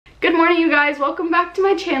Good morning, you guys. Welcome back to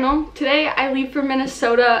my channel. Today I leave for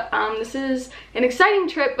Minnesota. This is an exciting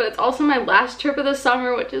trip, but it's also my last trip of the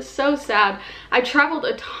summer, which is so sad. I traveled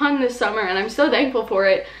a ton this summer and I'm so thankful for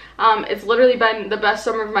it. It's literally been the best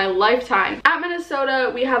summer of my lifetime. At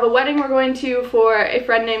Minnesota, we have a wedding we're going to for a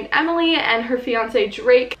friend named Emily and her fiance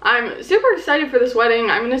Drake. I'm super excited for this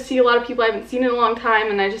wedding. I'm going to see a lot of people I haven't seen in a long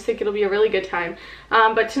time, and I just think it'll be a really good time.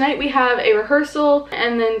 But tonight we have a rehearsal,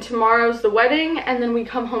 and then tomorrow's the wedding, and then we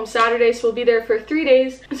come home Saturday, so we'll be there for 3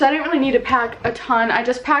 days. So I didn't really need to pack a ton. I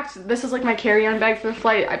just packed, this is like my carry-on bag for the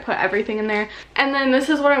flight. I put everything in there. And then this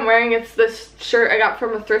is what I'm wearing. It's this shirt I got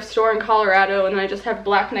from a thrift store in Colorado, and then I just have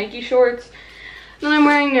black Nike shorts. Then I'm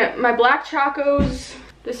wearing my black Chacos,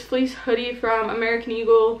 this fleece hoodie from American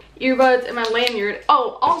Eagle, earbuds, and my lanyard.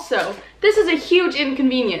 Oh, also, this is a huge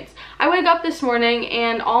inconvenience. I wake up this morning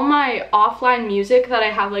and all my offline music that I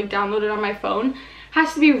have like downloaded on my phone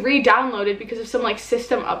has to be re-downloaded because of some like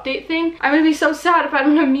system update thing. I'm gonna be so sad if I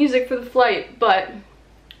don't have music for the flight, but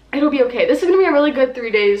it'll be okay. This is gonna be a really good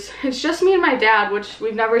 3 days. It's just me and my dad, which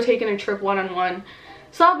we've never taken a trip one-on-one.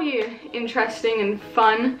 So that'll be interesting and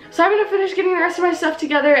fun. So I'm gonna finish getting the rest of my stuff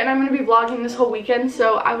together and I'm gonna be vlogging this whole weekend,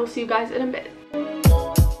 so I will see you guys in a bit.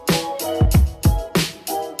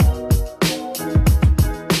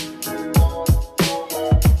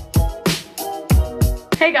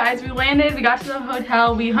 Hey guys, we landed, we got to the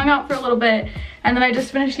hotel, we hung out for a little bit, and then I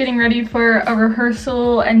just finished getting ready for a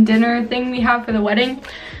rehearsal and dinner thing we have for the wedding.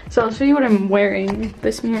 So I'll show you what I'm wearing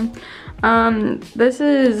this mirror. This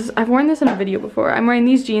is, I've worn this in a video before. I'm wearing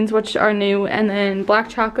these jeans, which are new, and then black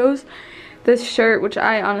Chacos, this shirt, which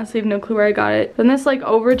I honestly have no clue where I got it, then this like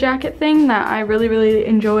over jacket thing that I really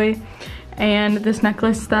enjoy, and this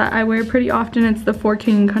necklace that I wear pretty often. It's the 4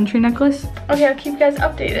 King Country necklace. Okay, I'll keep you guys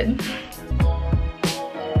updated.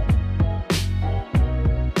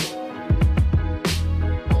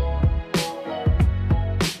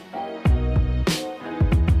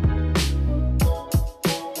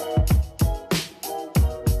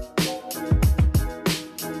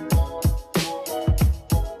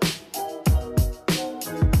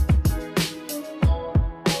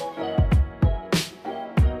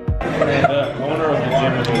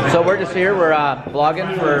 So we're just here, we're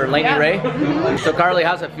vlogging for Lady Ray. So Carlie,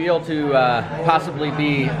 how's it feel to possibly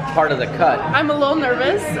be part of the cut? I'm a little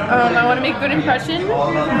nervous. I want to make a good impression,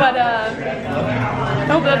 but I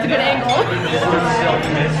hope that's a good angle.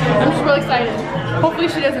 I'm just really excited. Hopefully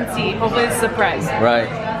she doesn't see. Hopefully it's a surprise. Right.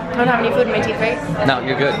 I don't have any food in my teeth, right? No,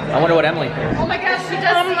 you're good. I wonder what Emily. Oh my gosh, she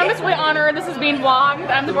does. I'm just really honored. This is being vlogged.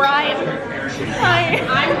 I'm the bride. Hi.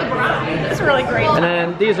 I'm the bride. It's really great. And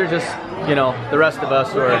then these are just, you know, the rest of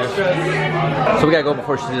us who are just... So we gotta go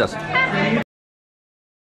before she sees us.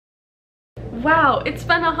 Wow, it's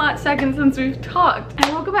been a hot second since we've talked.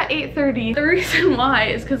 I woke up at 8:30. The reason why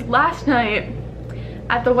is because last night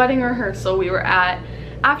at the wedding rehearsal we were at,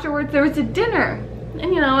 afterwards there was a dinner.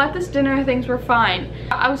 And you know, at this dinner things were fine.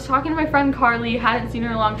 I was talking to my friend Karlie, hadn't seen her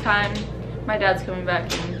in a long time. My dad's coming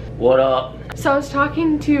back in. What up? So I was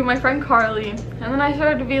talking to my friend Karlie, and then I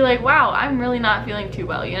started to be like, wow, I'm really not feeling too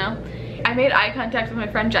well, you know? I made eye contact with my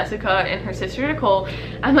friend Jessica and her sister Nicole.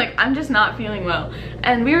 I'm like, I'm just not feeling well.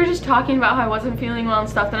 And we were just talking about how I wasn't feeling well and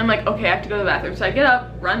stuff. Then I'm like, okay, I have to go to the bathroom. So I get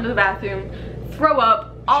up, run to the bathroom, throw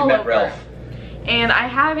up all over. Ralph. And I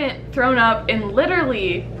haven't thrown up in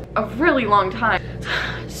literally a really long time.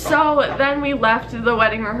 So then we left the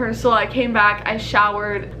wedding rehearsal. I came back, I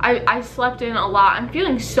showered, I slept in a lot. I'm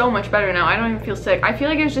feeling so much better now. I don't even feel sick. I feel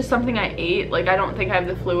like it was just something I ate. Like, I don't think I have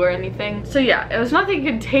the flu or anything. So yeah, it was nothing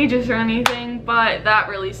contagious or anything, but that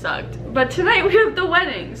really sucked. But tonight we have the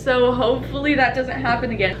wedding, so hopefully that doesn't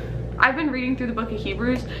happen again. I've been reading through the book of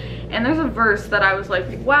Hebrews, and there's a verse that I was like,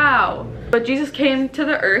 wow. But Jesus came to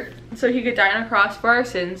the earth so he could die on a cross for our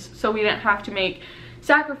sins, so we didn't have to make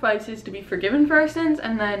sacrifices to be forgiven for our sins.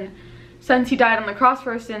 And then since he died on the cross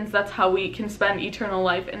for our sins, that's how we can spend eternal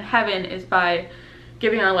life in heaven, is by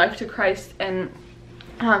giving our life to Christ and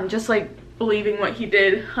just like believing what he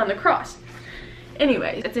did on the cross.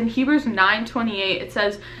 Anyway, it's in Hebrews 9:28. It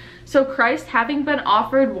says, so Christ, having been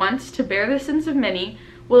offered once to bear the sins of many,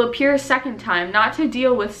 will appear a second time, not to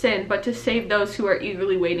deal with sin, but to save those who are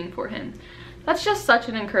eagerly waiting for him. That's just such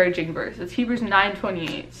an encouraging verse. It's Hebrews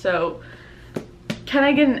 9:28. So can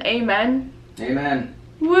I get an amen? Amen.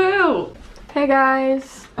 Woo! Hey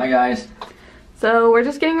guys. Hi guys. So we're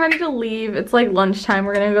just getting ready to leave. It's like lunchtime.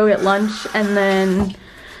 We're gonna go get lunch and then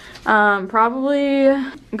probably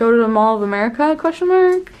go to the Mall of America, question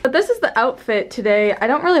mark. But this is the outfit today. I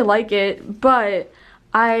don't really like it, but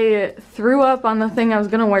I threw up on the thing I was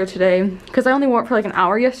gonna wear today because I only wore it for like an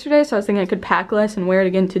hour yesterday, so I was thinking I could pack less and wear it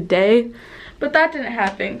again today. But that didn't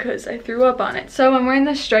happen because I threw up on it. So I'm wearing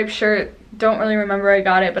this striped shirt. Don't really remember where I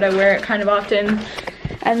got it, but I wear it kind of often.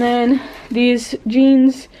 And then these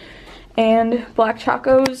jeans and black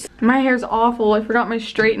chacos. My hair's awful. I forgot my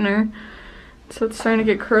straightener. So it's starting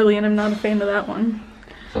to get curly and I'm not a fan of that one.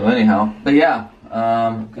 So anyhow, but yeah,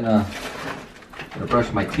 gonna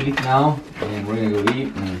brush my teeth now and we're gonna go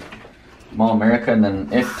eat and Mall America, and then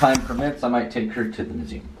if time permits, I might take her to the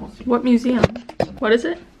museum. We'll see. What museum? What is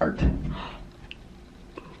it? Art.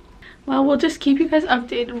 Well, we'll just keep you guys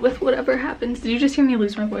updated with whatever happens. Did you just hear me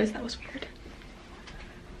lose my voice? That was weird.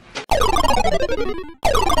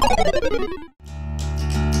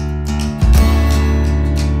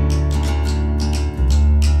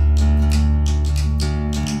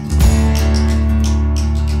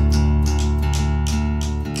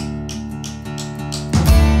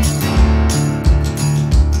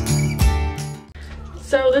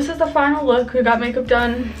 So this is the final look. We got makeup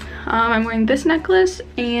done. I'm wearing this necklace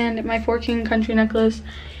and my 4 King Country necklace.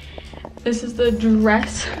 This is the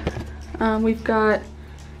dress. We've got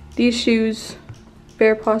these shoes,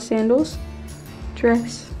 bare paw sandals,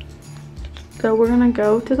 dress. So we're gonna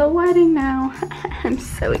go to the wedding now. I'm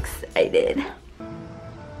so excited.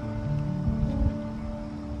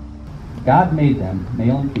 God made them,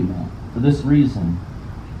 male and female. For this reason,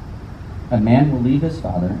 a man will leave his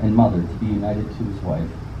father and mother to be united to his wife.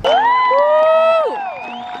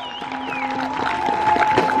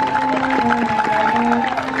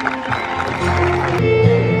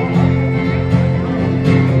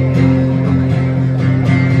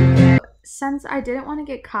 Since I didn't want to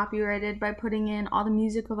get copyrighted by putting in all the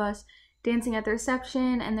music of us dancing at the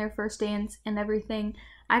reception and their first dance and everything,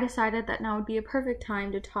 I decided that now would be a perfect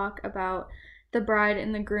time to talk about the bride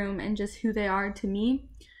and the groom and just who they are to me.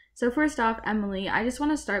 So first off, Emily, I just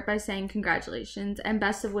want to start by saying congratulations and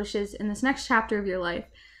best of wishes in this next chapter of your life.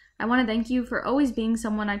 I want to thank you for always being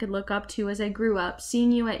someone I could look up to as I grew up,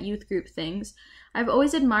 seeing you at youth group things. I've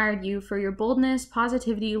always admired you for your boldness,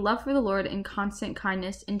 positivity, love for the Lord, and constant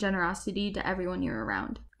kindness and generosity to everyone you're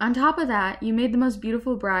around. On top of that, you made the most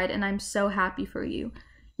beautiful bride, and I'm so happy for you.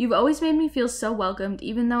 You've always made me feel so welcomed.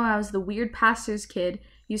 Even though I was the weird pastor's kid,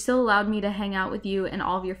 you still allowed me to hang out with you and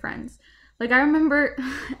all of your friends. Like, I remember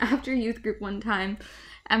after youth group one time,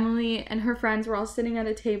 Emily and her friends were all sitting at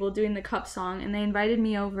a table doing the cup song, and they invited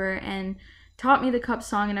me over and taught me the cup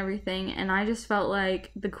song and everything, and I just felt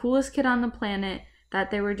like the coolest kid on the planet, that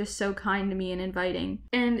they were just so kind to me and inviting.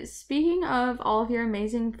 And speaking of all of your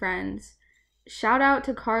amazing friends, shout out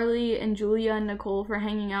to Karlie and Julia and Nicole for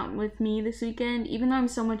hanging out with me this weekend. Even though I'm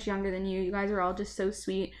so much younger than you, you guys are all just so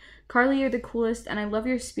sweet. Karlie, you're the coolest, and I love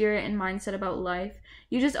your spirit and mindset about life.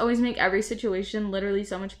 You just always make every situation literally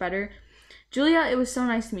so much better. Julia, it was so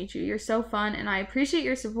nice to meet you. You're so fun, and I appreciate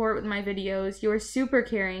your support with my videos. You are super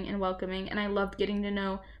caring and welcoming, and I loved getting to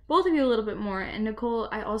know both of you a little bit more. And Nicole,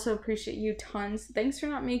 I also appreciate you tons. Thanks for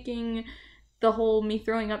not making the whole me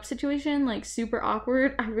throwing up situation like super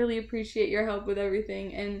awkward. I really appreciate your help with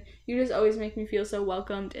everything, and you just always make me feel so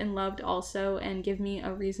welcomed and loved also, and give me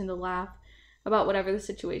a reason to laugh about whatever the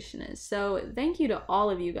situation is. So thank you to all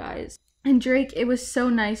of you guys. And Drake, it was so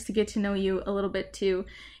nice to get to know you a little bit too.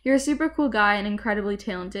 You're a super cool guy and incredibly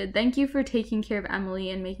talented. Thank you for taking care of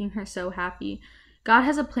Emily and making her so happy. God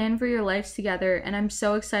has a plan for your lives together, and I'm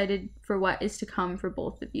so excited for what is to come for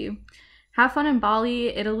both of you. Have fun in Bali,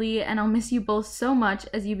 Italy, and I'll miss you both so much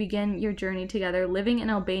as you begin your journey together, living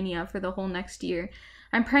in Albania for the whole next year.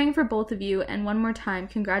 I'm praying for both of you, and one more time,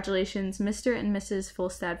 congratulations, Mr. and Mrs.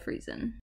 Folstad-Friesen.